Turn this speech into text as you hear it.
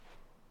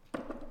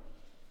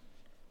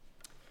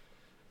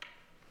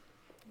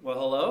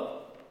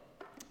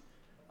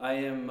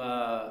am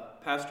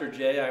Pastor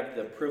Jay. I have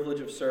the privilege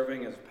of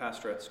serving as a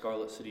pastor at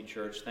Scarlet City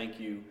Church. Thank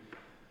you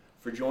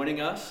for joining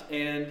us.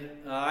 And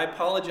I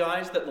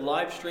apologize that the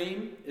live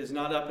stream is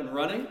not up and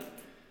running.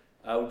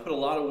 We put a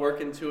lot of work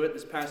into it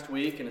this past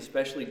week, and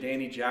especially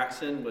Danny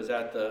Jackson was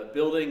at the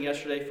building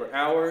yesterday for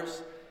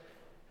hours.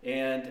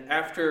 And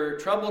after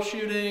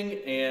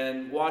troubleshooting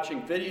and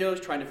watching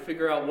videos, trying to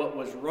figure out what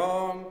was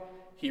wrong,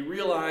 he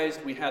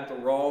realized we had the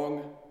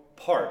wrong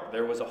part.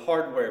 There was a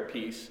hardware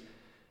piece,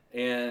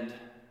 and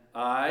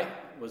I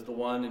was the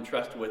one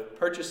entrusted with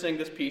purchasing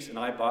this piece, and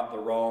I bought the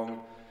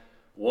wrong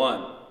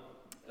one.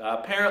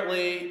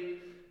 Apparently,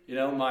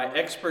 my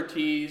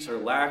expertise or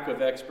lack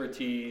of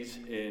expertise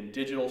in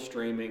digital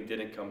streaming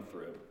didn't come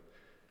through.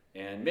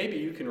 And maybe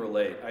you can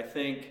relate. I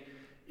think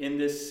in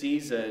this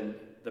season,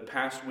 the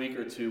past week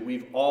or two,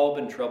 we've all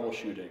been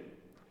troubleshooting.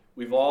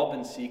 We've all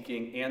been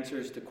seeking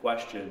answers to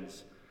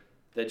questions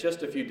that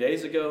just a few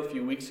days ago, a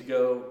few weeks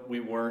ago, we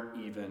weren't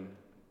even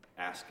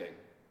asking.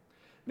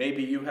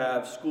 Maybe you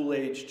have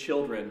school-age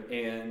children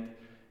and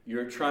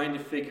you're trying to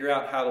figure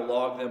out how to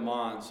log them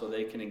on so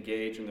they can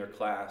engage in their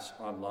class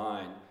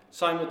online,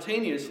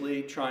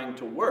 simultaneously trying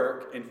to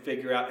work and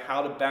figure out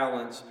how to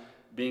balance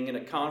being in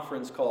a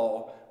conference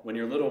call when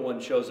your little one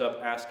shows up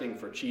asking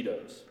for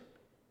Cheetos.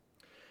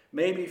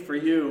 Maybe for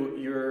you,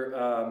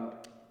 you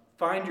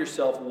find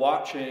yourself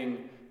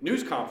watching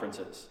news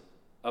conferences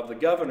of the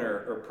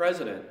governor or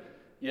president.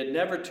 You had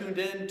never tuned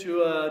in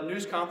to a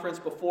news conference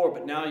before,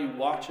 but now you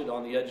watch it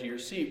on the edge of your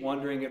seat,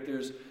 wondering if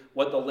there's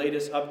what the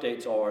latest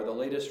updates are, the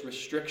latest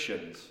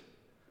restrictions,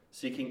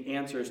 seeking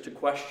answers to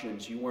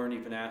questions you weren't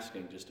even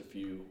asking just a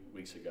few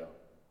weeks ago.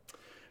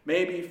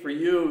 Maybe for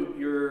you,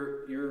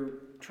 you're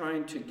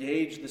trying to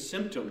gauge the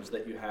symptoms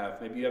that you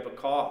have. Maybe you have a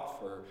cough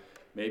or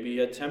maybe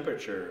a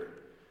temperature,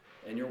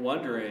 and you're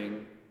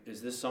wondering,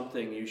 is this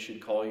something you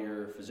should call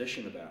your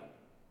physician about?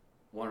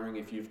 Wondering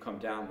if you've come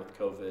down with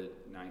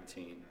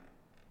COVID-19.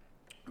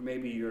 Or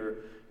maybe you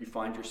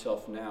find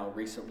yourself now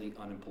recently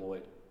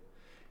unemployed,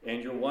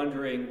 and you're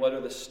wondering what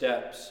are the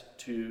steps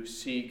to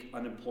seek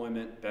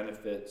unemployment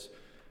benefits.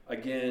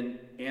 Again,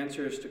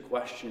 answers to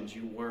questions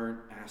you weren't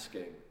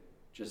asking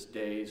just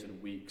days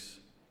and weeks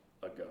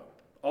ago.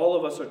 All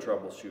of us are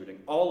troubleshooting.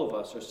 All of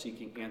us are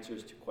seeking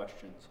answers to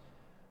questions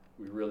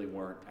we really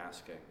weren't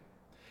asking.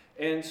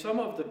 And some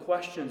of the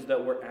questions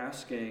that we're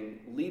asking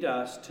lead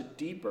us to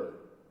deeper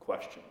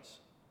questions.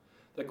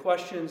 The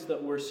questions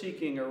that we're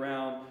seeking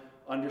around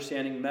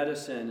understanding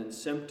medicine and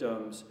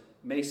symptoms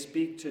may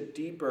speak to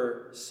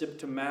deeper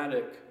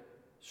symptomatic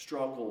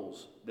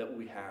struggles that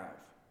we have.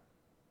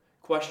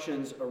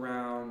 Questions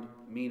around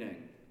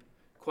meaning.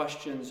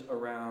 Questions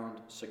around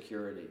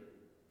security.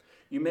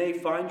 You may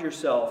find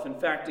yourself, in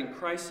fact, in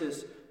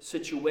crisis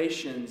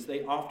situations,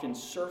 they often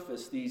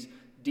surface these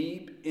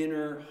deep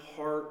inner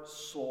heart,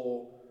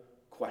 soul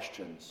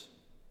questions.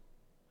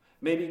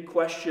 Maybe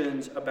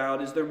questions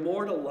about, is there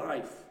more to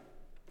life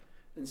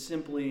than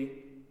simply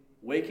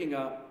waking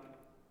up,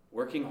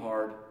 working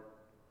hard,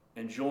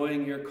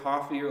 enjoying your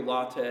coffee or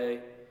latte,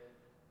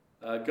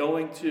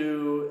 going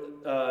to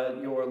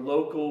your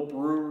local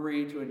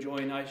brewery to enjoy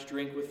a nice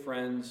drink with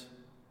friends,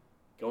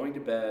 going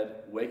to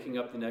bed, waking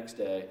up the next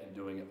day, and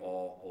doing it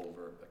all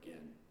over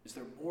again? Is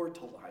there more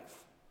to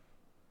life?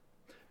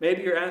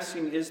 Maybe you're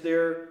asking, is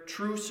there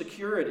true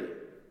security?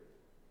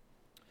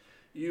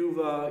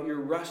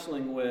 You're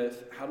wrestling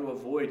with how to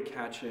avoid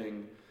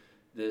catching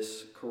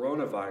this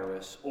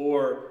coronavirus,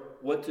 or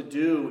what to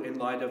do in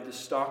light of the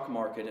stock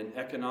market and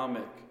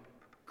economic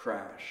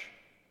crash.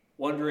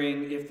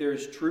 Wondering if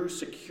there's true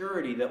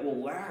security that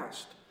will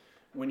last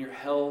when your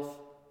health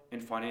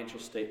and financial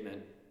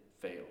statement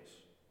fails.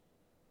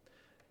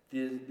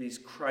 These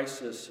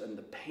crises and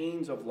the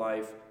pains of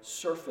life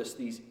surface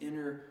these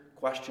inner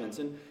questions.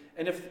 And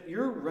if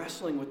you're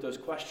wrestling with those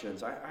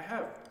questions, I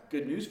have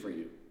good news for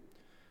you.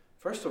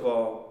 First of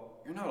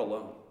all, you're not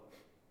alone.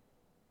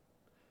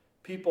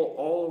 People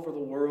all over the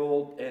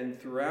world and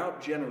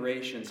throughout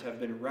generations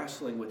have been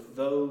wrestling with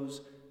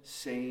those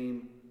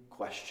same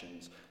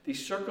questions.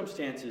 These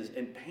circumstances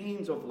and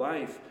pains of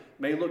life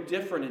may look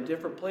different in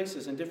different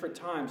places and different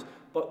times,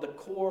 but the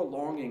core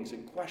longings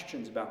and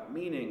questions about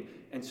meaning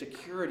and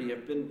security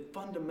have been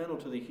fundamental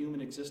to the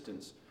human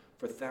existence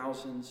for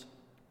thousands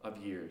of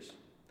years.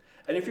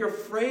 And if you're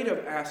afraid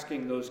of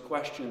asking those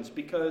questions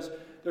because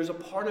there's a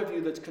part of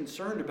you that's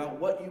concerned about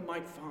what you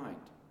might find,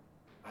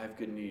 I have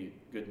good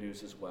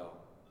news as well.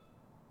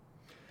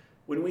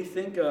 When we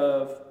think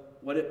of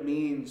what it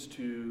means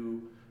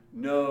to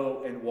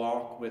know and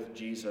walk with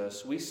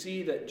Jesus, we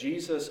see that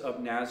Jesus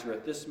of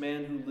Nazareth, this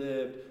man who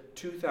lived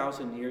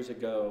 2,000 years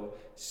ago,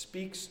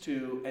 speaks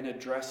to and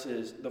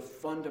addresses the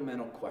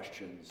fundamental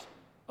questions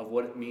of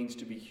what it means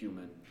to be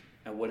human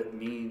and what it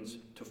means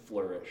to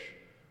flourish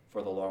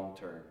for the long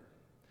term.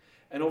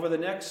 And over the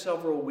next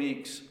several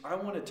weeks,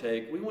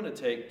 we want to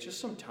take just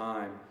some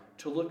time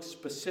to look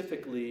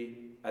specifically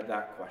at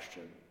that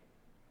question.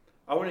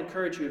 I want to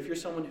encourage you, if you're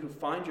someone who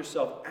finds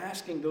yourself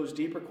asking those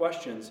deeper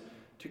questions,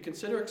 to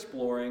consider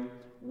exploring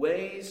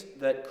ways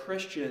that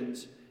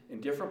Christians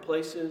in different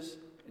places,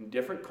 in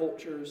different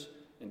cultures,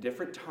 in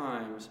different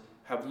times,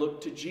 have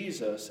looked to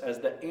Jesus as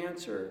the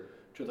answer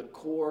to the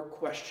core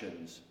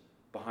questions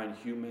behind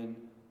human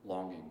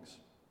longings.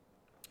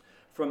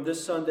 From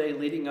this Sunday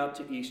leading up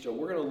to Easter,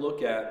 we're going to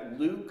look at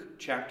Luke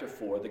chapter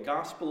 4, the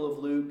Gospel of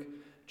Luke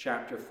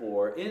chapter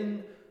 4.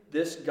 In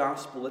this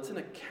gospel, it's an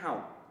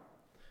account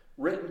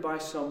written by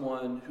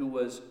someone who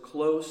was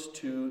close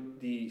to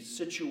the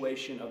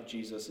situation of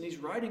Jesus. And he's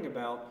writing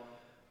about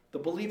the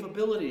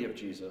believability of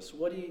Jesus,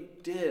 what he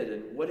did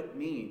and what it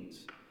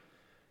means.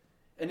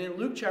 And in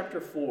Luke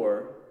chapter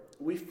 4,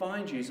 we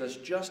find Jesus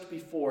just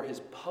before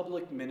his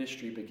public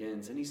ministry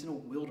begins, and he's in a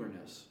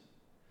wilderness.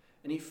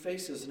 And he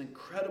faces an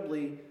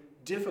incredibly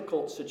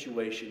difficult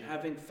situation.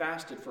 Having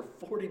fasted for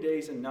 40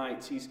 days and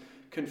nights, he's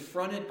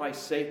confronted by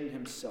Satan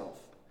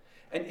himself.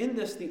 And in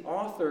this, the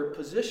author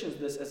positions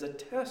this as a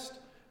test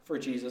for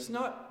Jesus,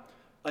 not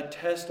a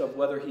test of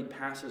whether he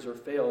passes or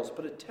fails,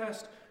 but a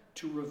test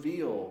to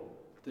reveal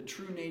the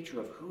true nature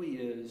of who he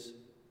is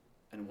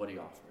and what he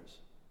offers.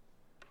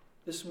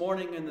 This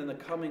morning and in the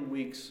coming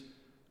weeks,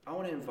 I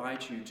want to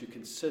invite you to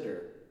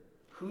consider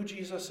who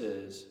Jesus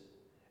is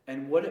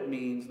and what it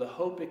means, the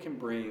hope it can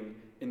bring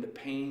in the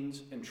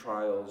pains and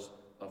trials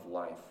of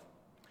life.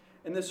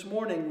 And this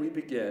morning we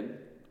begin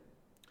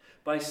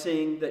by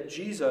seeing that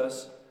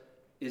Jesus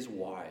is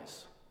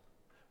wise.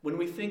 When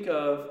we think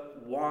of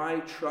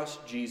why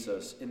trust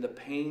Jesus in the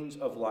pains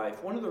of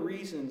life, one of the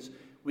reasons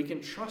we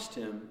can trust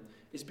him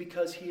is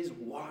because he is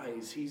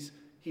wise.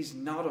 He's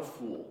not a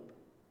fool.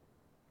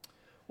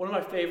 One of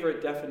my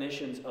favorite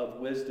definitions of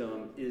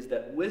wisdom is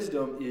that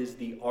wisdom is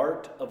the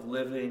art of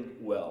living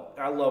well.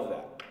 I love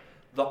that.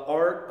 The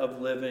art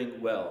of living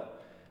well.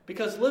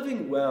 Because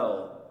living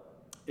well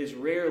is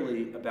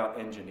rarely about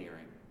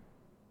engineering.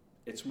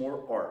 It's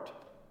more art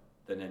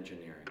than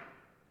engineering.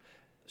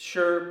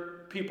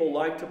 Sure, people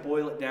like to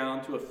boil it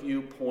down to a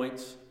few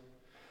points.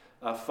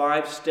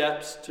 5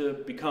 steps to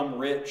become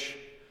rich,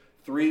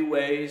 3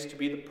 ways to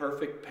be the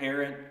perfect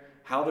parent,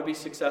 how to be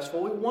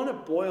successful. We want to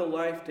boil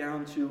life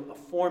down to a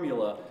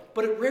formula,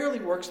 but it rarely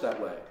works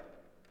that way.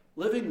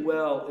 Living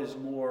well is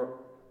more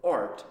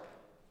art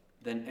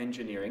than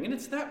engineering. And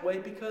it's that way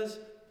because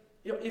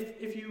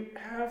if you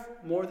have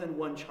more than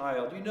one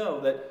child, you know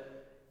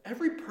that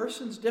every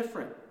person's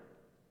different.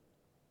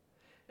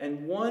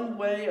 And one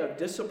way of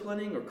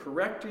disciplining or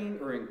correcting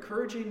or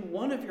encouraging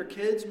one of your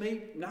kids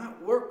may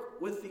not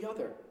work with the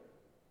other.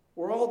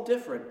 We're all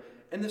different,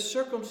 and the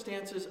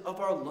circumstances of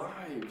our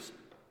lives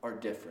are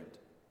different.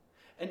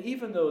 And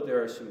even though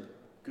there are some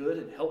good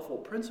and helpful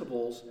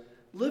principles,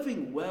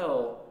 living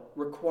well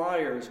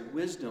requires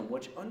wisdom,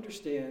 which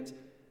understands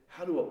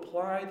how to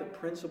apply the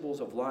principles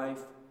of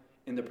life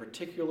in the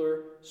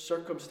particular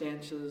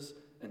circumstances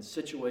and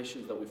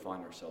situations that we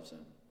find ourselves in.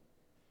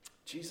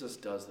 Jesus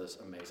does this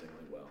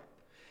amazingly well.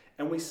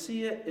 And we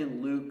see it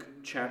in Luke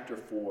chapter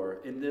 4,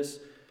 in this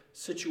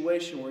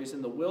situation where he's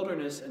in the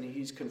wilderness and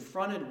he's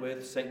confronted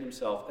with Satan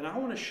himself. And I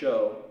want to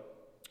show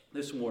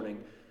this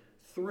morning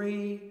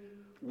 3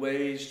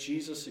 ways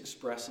Jesus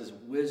expresses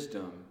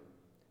wisdom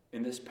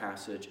in this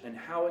passage and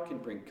how it can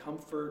bring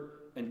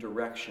comfort and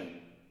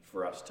direction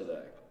for us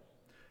today.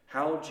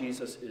 How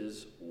Jesus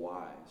is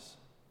wise.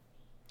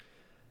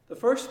 The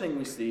first thing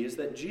we see is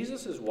that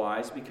Jesus is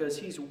wise because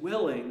he's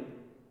willing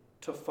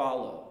to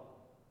follow.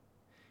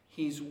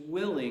 He's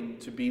willing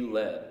to be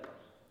led.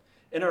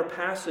 In our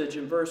passage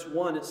in verse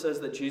 1, it says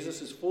that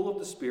Jesus is full of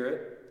the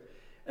Spirit,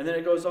 and then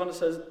it goes on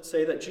to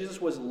say that Jesus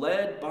was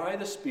led by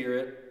the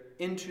Spirit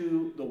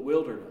into the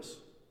wilderness.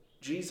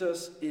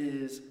 Jesus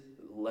is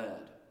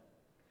led.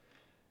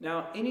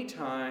 Now,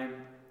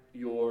 anytime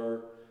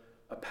you're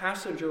a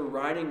passenger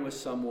riding with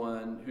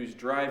someone who's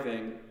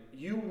driving,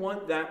 you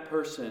want that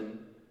person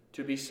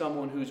to be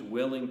someone who's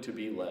willing to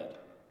be led.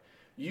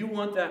 You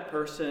want that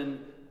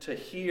person to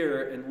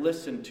hear and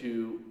listen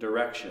to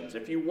directions.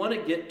 If you want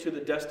to get to the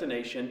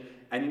destination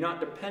and you're not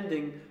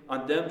depending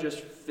on them just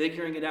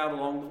figuring it out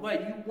along the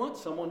way, you want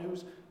someone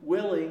who's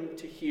willing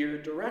to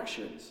hear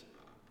directions.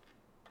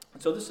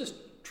 And so this is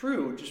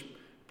true just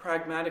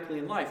pragmatically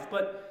in life.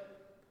 But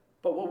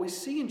what we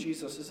see in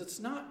Jesus is it's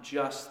not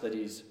just that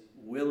he's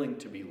willing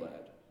to be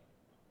led,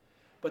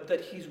 but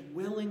that he's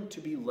willing to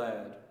be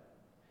led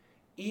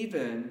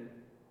even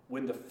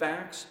when the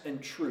facts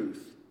and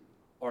truth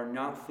are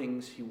not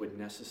things he would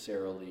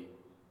necessarily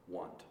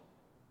want.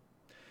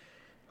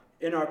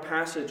 In our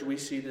passage, we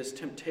see this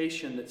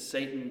temptation that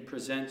Satan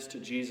presents to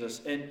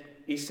Jesus. And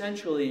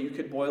essentially, you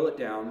could boil it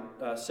down.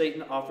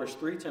 Satan offers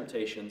 3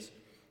 temptations.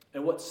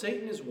 And what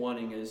Satan is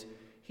wanting is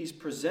he's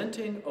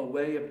presenting a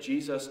way of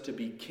Jesus to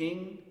be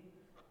king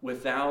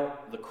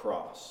without the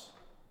cross.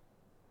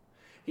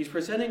 He's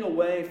presenting a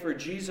way for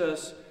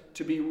Jesus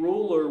to be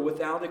ruler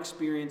without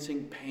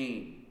experiencing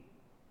pain.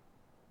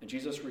 And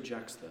Jesus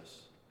rejects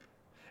this.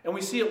 And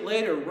we see it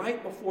later,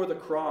 right before the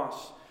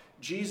cross.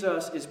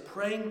 Jesus is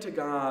praying to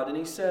God, and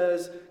he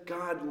says,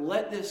 God,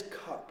 let this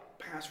cup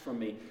pass from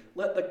me.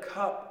 Let the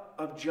cup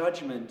of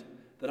judgment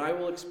that I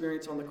will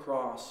experience on the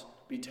cross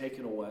be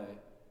taken away.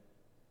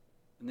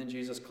 And then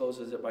Jesus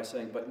closes it by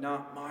saying, but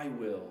not my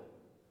will,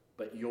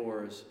 but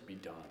yours be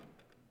done.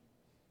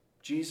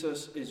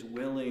 Jesus is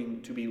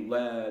willing to be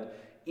led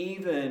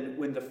even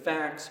when the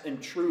facts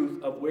and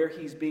truth of where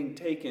he's being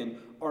taken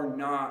are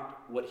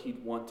not what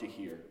he'd want to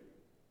hear.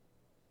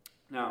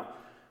 Now,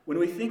 when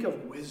we think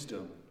of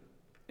wisdom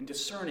and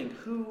discerning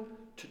who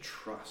to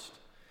trust,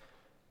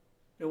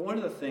 one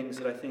of the things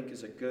that I think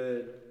is a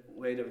good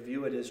way to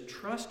view it is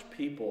trust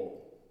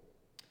people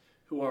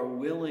who are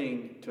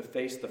willing to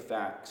face the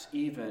facts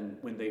even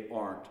when they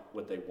aren't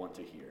what they want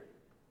to hear.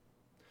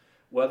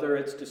 Whether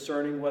it's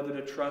discerning whether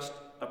to trust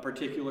a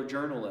particular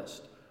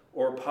journalist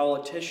or a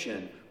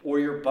politician or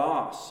your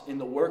boss in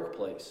the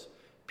workplace,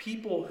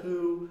 people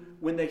who,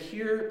 when they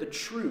hear the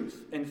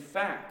truth and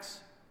facts,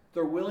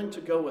 they're willing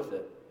to go with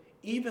it,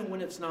 even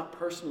when it's not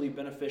personally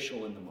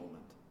beneficial in the moment.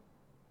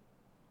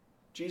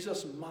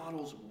 Jesus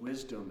models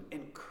wisdom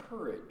and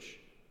courage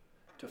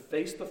to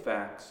face the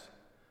facts,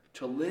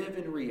 to live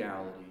in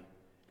reality,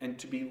 and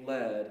to be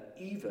led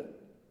even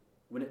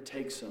when it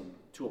takes him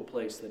to a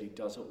place that he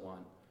doesn't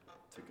want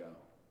to go.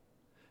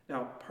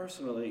 Now,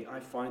 personally, I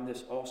find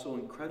this also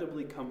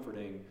incredibly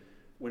comforting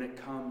when it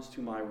comes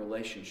to my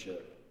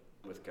relationship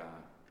with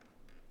God.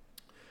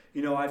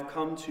 I've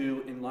come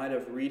to, in light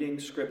of reading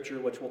Scripture,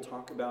 which we'll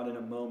talk about in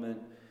a moment,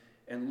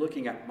 and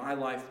looking at my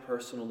life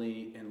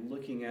personally and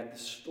looking at the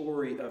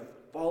story of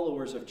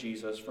followers of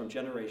Jesus from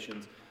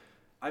generations,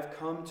 I've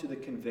come to the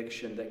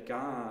conviction that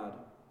God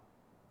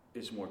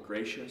is more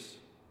gracious,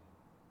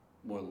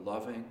 more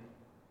loving,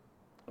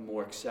 and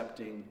more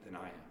accepting than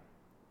I am.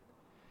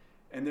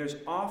 And there's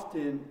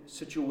often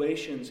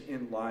situations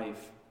in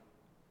life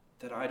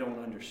that I don't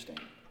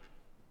understand.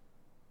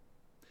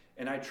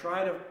 And I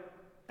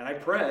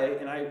pray,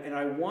 and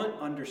I want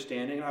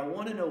understanding, and I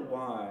want to know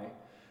why,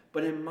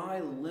 but in my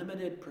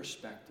limited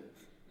perspective,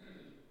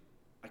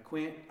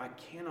 I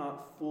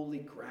cannot fully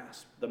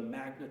grasp the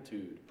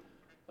magnitude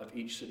of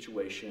each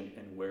situation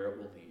and where it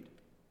will lead.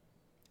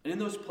 And in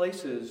those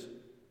places,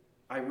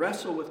 I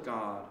wrestle with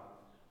God,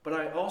 but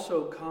I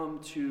also come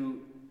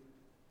to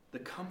the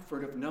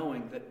comfort of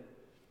knowing that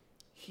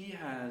he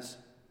has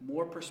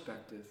more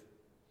perspective,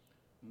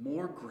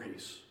 more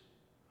grace,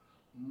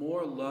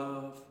 more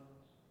love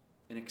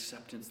and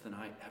acceptance than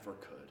I ever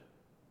could.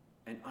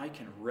 And I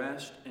can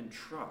rest and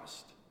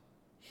trust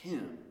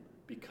him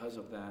because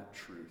of that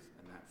truth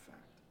and that fact.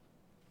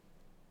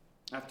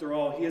 After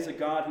all, he is a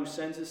God who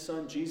sends his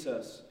son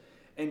Jesus,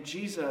 and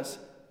Jesus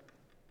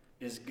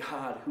is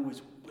God who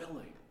is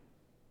willing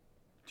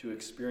to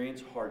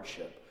experience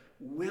hardship,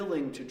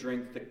 willing to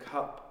drink the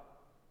cup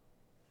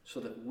so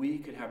that we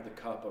could have the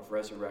cup of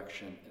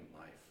resurrection and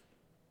life.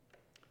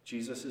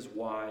 Jesus is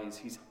wise.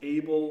 He's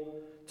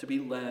able to be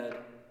led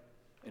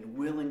and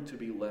willing to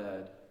be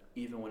led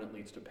even when it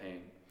leads to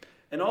pain.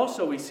 And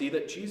also we see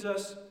that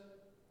Jesus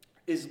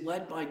is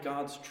led by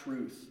God's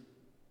truth.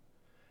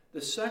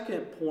 The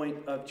second point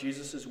of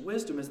Jesus'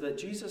 wisdom is that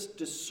Jesus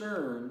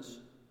discerns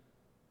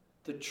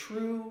the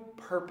true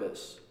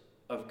purpose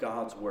of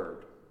God's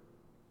word.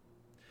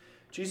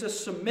 Jesus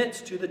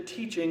submits to the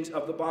teachings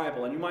of the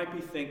Bible. And you might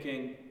be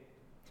thinking,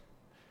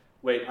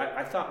 wait,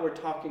 I thought we're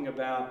talking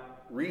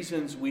about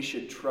reasons we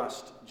should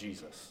trust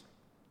Jesus.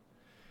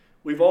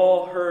 We've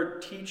all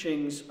heard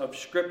teachings of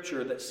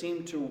Scripture that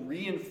seem to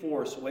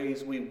reinforce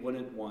ways we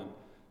wouldn't want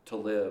to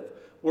live.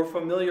 We're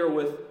familiar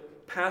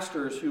with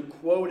pastors who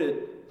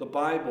quoted the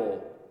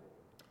Bible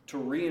to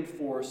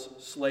reinforce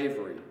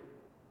slavery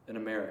in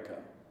America.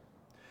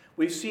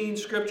 We've seen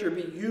Scripture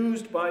be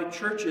used by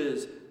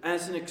churches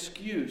as an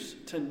excuse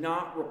to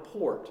not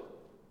report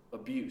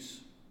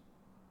abuse.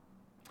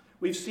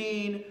 We've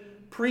seen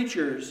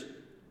preachers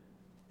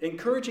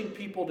encouraging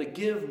people to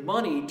give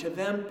money to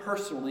them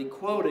personally,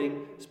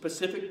 quoting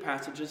specific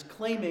passages,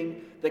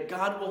 claiming that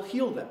God will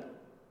heal them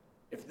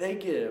if they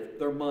give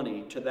their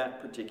money to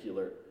that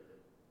particular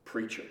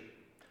preacher.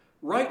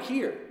 Right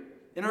here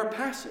in our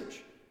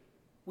passage,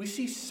 we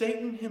see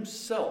Satan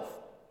himself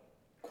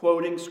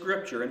quoting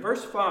Scripture. In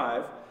verse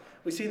 5,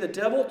 we see the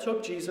devil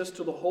took Jesus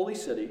to the holy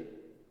city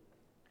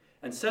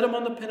and set him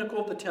on the pinnacle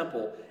of the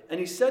temple, and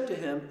he said to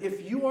him,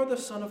 "If you are the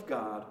Son of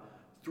God,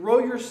 throw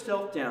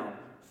yourself down,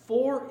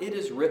 for it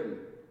is written."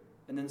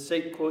 And then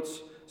Satan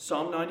quotes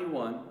Psalm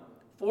 91,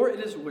 "For it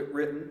is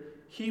written,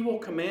 he will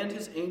command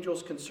his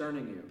angels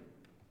concerning you.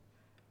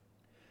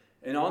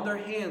 And on their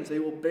hands they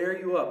will bear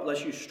you up,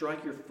 lest you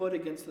strike your foot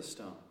against the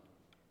stone."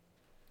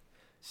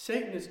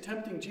 Satan is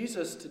tempting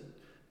Jesus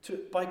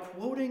by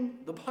quoting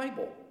the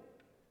Bible.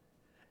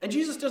 And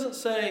Jesus doesn't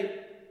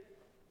say,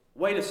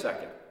 wait a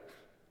second.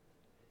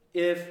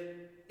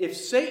 If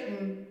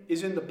Satan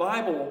is in the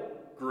Bible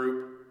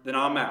group, then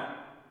I'm out.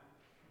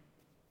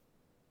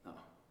 No.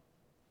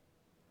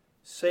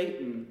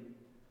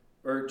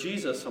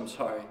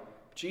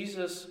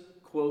 Jesus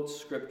quotes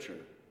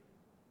Scripture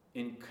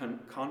in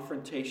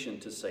confrontation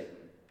to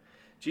Satan.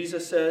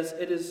 Jesus says,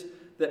 "It is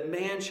that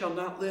man shall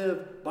not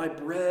live by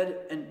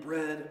bread and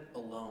bread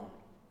alone."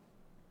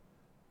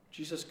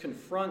 Jesus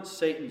confronts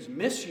Satan's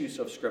misuse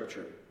of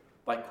Scripture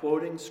by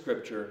quoting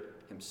Scripture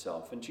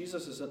himself. And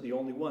Jesus isn't the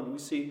only one. We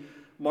see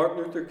Martin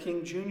Luther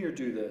King Jr.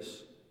 do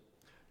this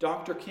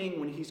Dr. King,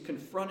 when he's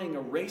confronting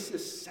a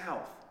racist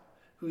South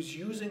who's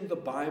using the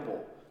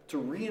Bible to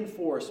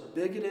reinforce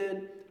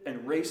bigoted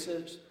and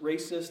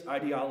racist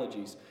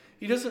ideologies,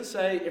 he doesn't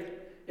say,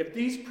 if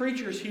these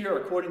preachers here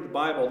are quoting the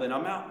Bible, then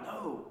I'm out.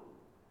 No.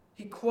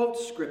 He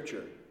quotes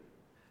Scripture.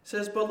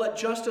 Says, but let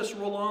justice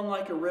roll on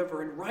like a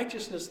river and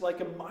righteousness like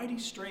a mighty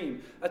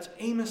stream. That's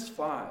Amos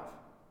 5.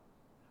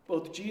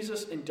 Both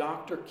Jesus and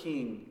Dr.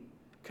 King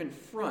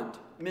confront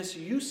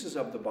misuses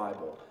of the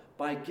Bible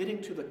by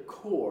getting to the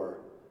core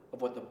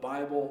of what the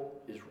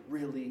Bible is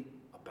really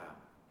about.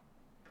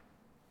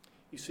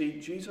 You see,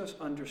 Jesus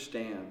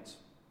understands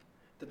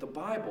that the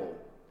Bible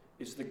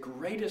is the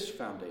greatest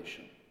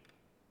foundation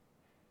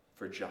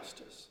for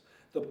justice.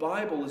 The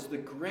Bible is the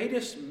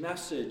greatest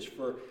message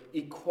for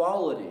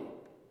equality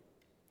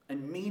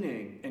and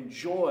meaning and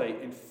joy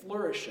and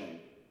flourishing.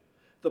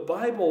 The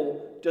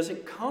Bible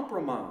doesn't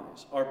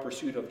compromise our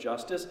pursuit of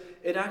justice.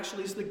 It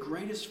actually is the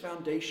greatest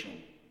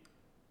foundation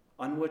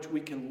on which we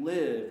can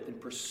live and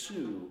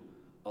pursue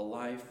a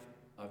life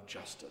of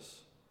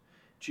justice.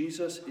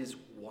 Jesus is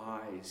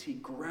wise. He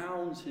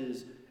grounds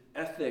his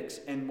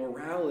ethics and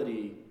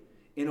morality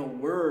in a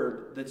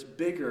word that's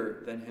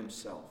bigger than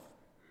himself.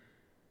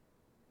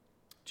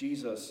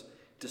 Jesus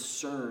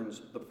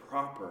discerns the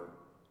proper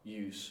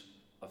use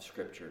of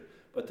Scripture.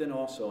 But then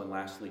also, and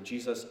lastly,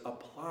 Jesus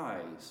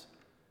applies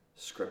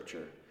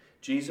Scripture.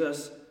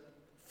 Jesus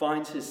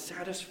finds his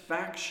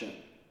satisfaction,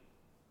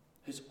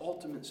 his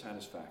ultimate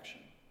satisfaction,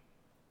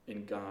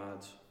 in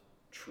God's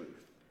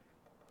truth.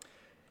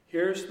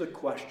 Here's the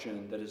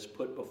question that is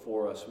put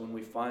before us when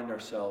we find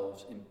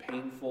ourselves in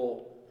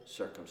painful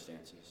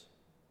circumstances.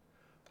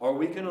 Are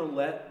we going to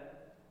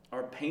let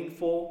our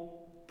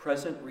painful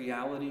present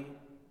reality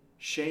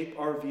shape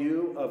our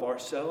view of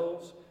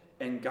ourselves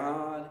and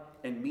God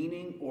and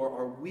meaning, or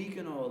are we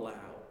going to allow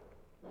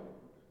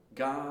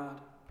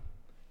God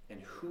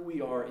and who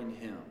we are in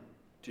him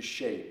to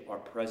shape our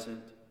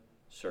present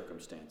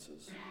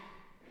circumstances?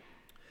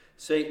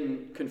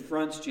 Satan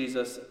confronts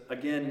Jesus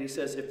again, and he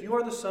says, if you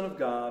are the Son of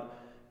God,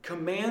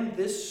 command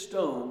this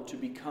stone to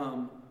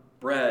become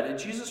bread. And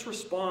Jesus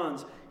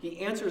responds, he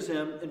answers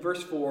him in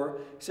verse 4,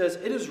 he says,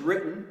 it is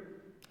written,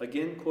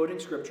 again quoting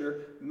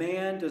Scripture,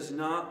 man does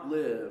not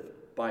live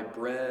by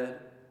bread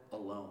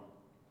alone.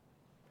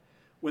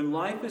 When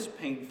life is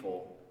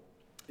painful,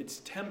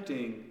 it's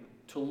tempting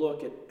to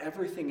look at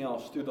everything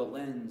else through the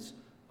lens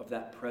of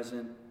that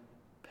present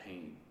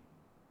pain.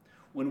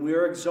 When we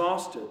are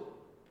exhausted,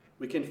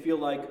 we can feel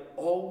like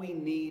all we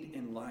need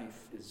in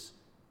life is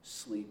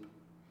sleep.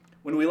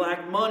 When we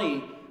lack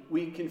money,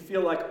 we can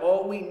feel like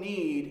all we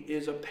need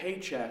is a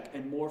paycheck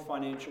and more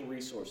financial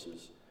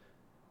resources.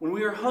 When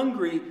we are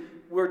hungry,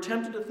 we're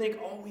tempted to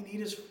think all we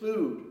need is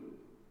food.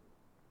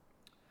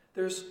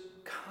 There's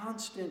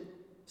constant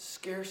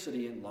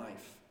scarcity in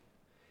life.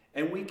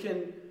 And we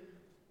can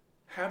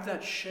have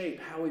that shape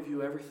how we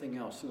view everything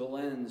else through the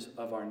lens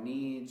of our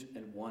needs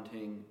and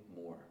wanting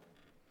more.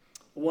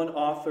 One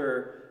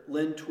author,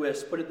 Lynn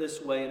Twist, put it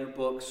this way in her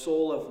book,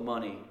 Soul of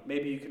Money.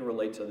 Maybe you can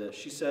relate to this.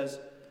 She says,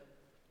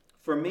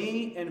 for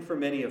me and for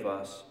many of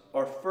us,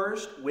 our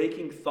first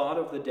waking thought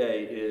of the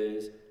day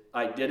is,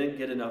 I didn't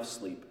get enough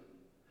sleep.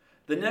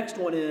 The next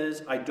one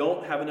is, I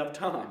don't have enough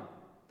time.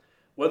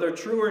 Whether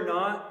true or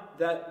not,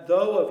 that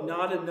thought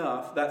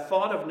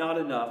of not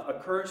enough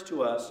occurs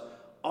to us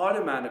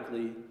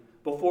automatically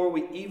before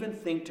we even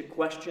think to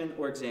question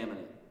or examine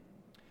it.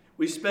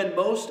 We spend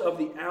most of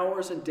the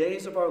hours and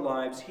days of our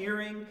lives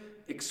hearing,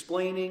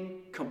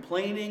 explaining,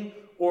 complaining,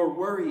 or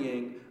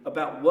worrying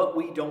about what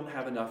we don't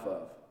have enough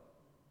of.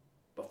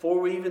 Before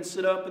we even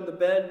sit up in the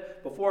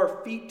bed, before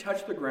our feet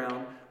touch the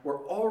ground,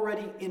 we're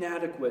already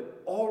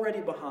inadequate,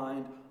 already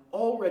behind,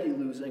 already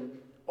losing,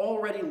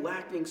 already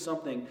lacking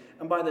something.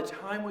 And by the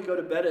time we go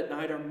to bed at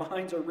night, our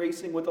minds are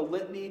racing with a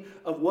litany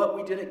of what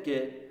we didn't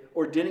get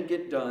or didn't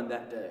get done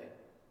that day.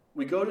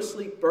 We go to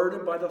sleep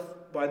burdened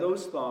by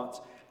those thoughts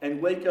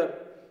and wake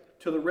up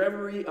to the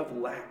reverie of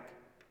lack.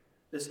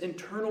 This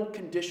internal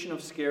condition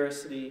of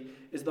scarcity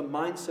is the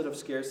mindset of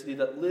scarcity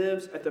that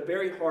lives at the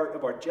very heart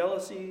of our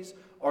jealousies,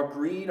 our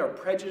greed, our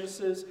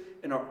prejudices,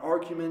 and our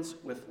arguments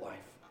with life.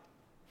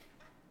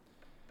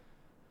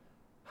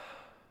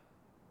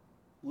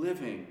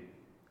 Living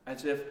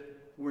as if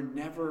we're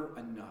never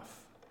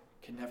enough,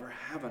 can never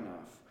have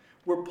enough.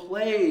 We're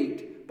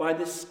plagued by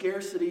this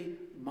scarcity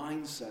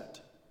mindset.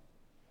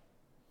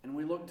 And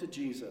we look to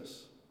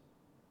Jesus.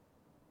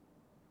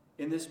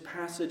 In this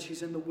passage,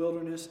 he's in the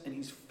wilderness and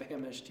he's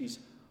famished. He's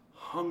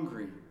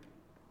hungry.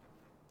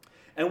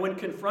 And when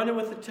confronted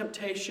with the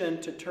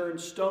temptation to turn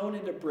stone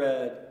into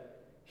bread,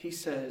 he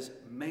says,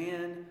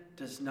 man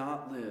does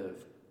not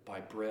live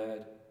by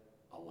bread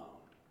alone.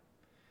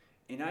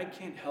 And I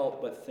can't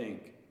help but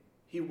think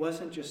he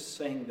wasn't just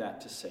saying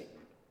that to Satan.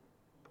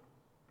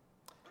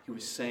 He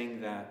was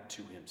saying that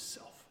to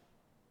himself.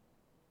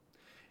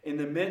 In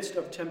the midst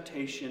of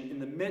temptation, in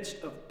the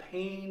midst of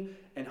pain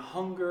and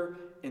hunger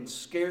and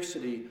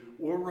scarcity,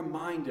 we're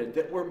reminded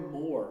that we're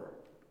more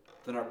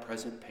than our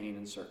present pain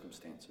and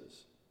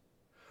circumstances.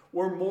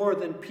 We're more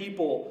than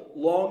people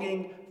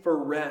longing for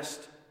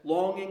rest,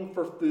 longing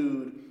for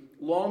food,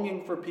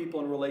 longing for people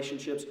and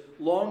relationships,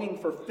 longing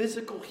for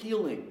physical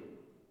healing.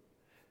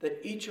 That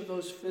each of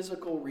those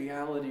physical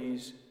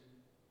realities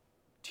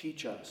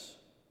teach us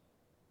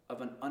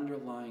of an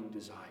underlying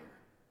desire,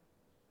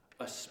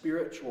 a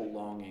spiritual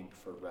longing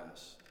for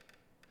rest,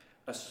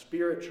 a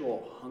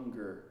spiritual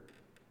hunger,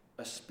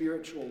 a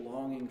spiritual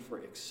longing for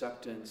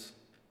acceptance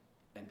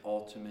and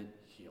ultimate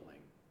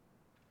healing.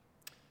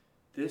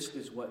 This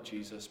is what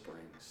Jesus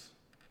brings.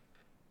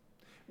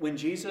 When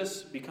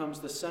Jesus becomes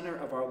the center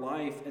of our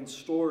life and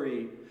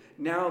story,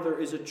 now there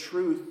is a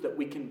truth that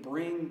we can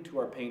bring to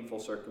our painful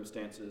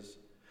circumstances.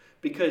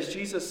 Because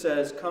Jesus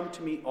says, "Come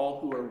to me, all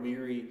who are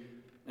weary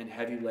and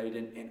heavy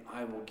laden, and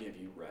I will give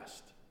you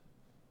rest."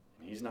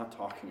 And he's not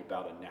talking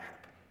about a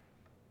nap.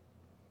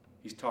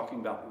 He's talking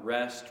about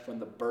rest from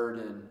the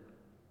burden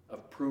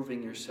of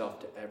proving yourself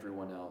to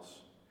everyone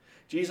else.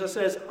 Jesus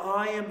says,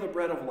 "I am the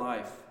bread of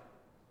life."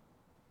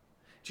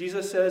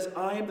 Jesus says,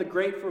 "I am the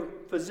great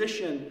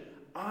physician.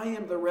 I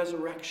am the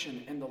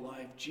resurrection and the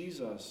life."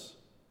 Jesus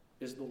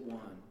is the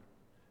one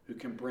who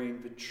can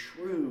bring the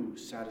true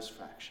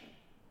satisfaction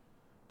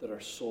that our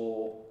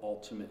soul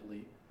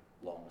ultimately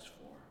longs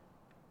for.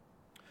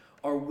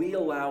 Are we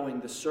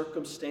allowing the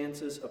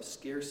circumstances of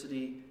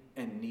scarcity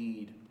and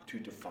need to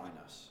define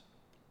us?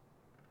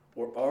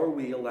 Or are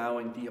we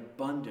allowing the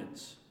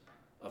abundance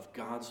of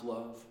God's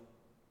love,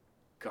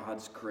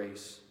 God's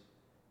grace,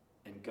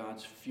 and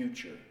God's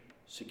future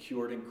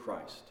secured in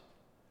Christ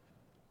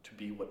to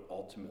be what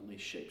ultimately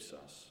shapes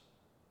us?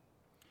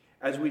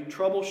 As we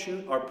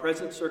troubleshoot our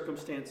present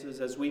circumstances,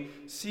 as we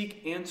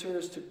seek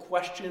answers to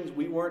questions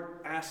we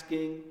weren't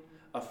asking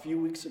a few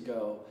weeks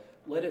ago,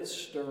 let it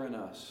stir in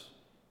us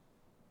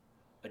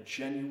a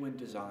genuine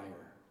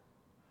desire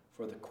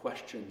for the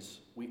questions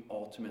we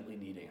ultimately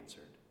need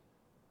answered,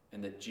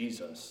 and that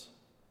Jesus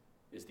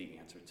is the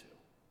answer to.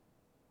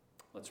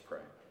 Let's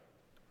pray.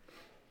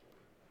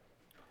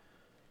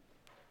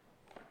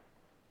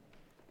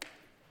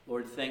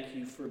 Lord, thank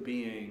you for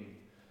being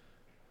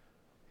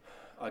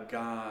a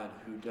God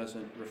who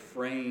doesn't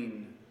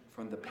refrain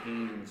from the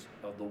pains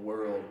of the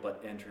world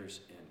but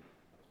enters in.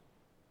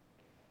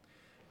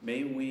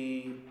 May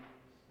we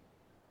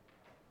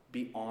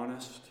be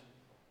honest.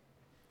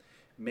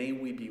 May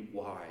we be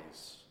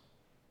wise.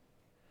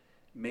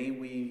 May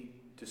we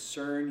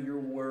discern your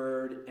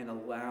word and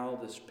allow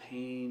this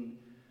pain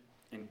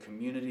and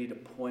community to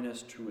point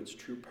us to its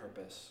true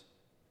purpose.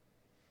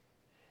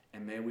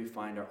 And may we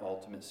find our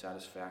ultimate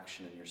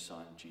satisfaction in your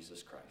Son,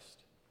 Jesus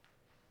Christ.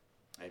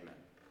 Amen.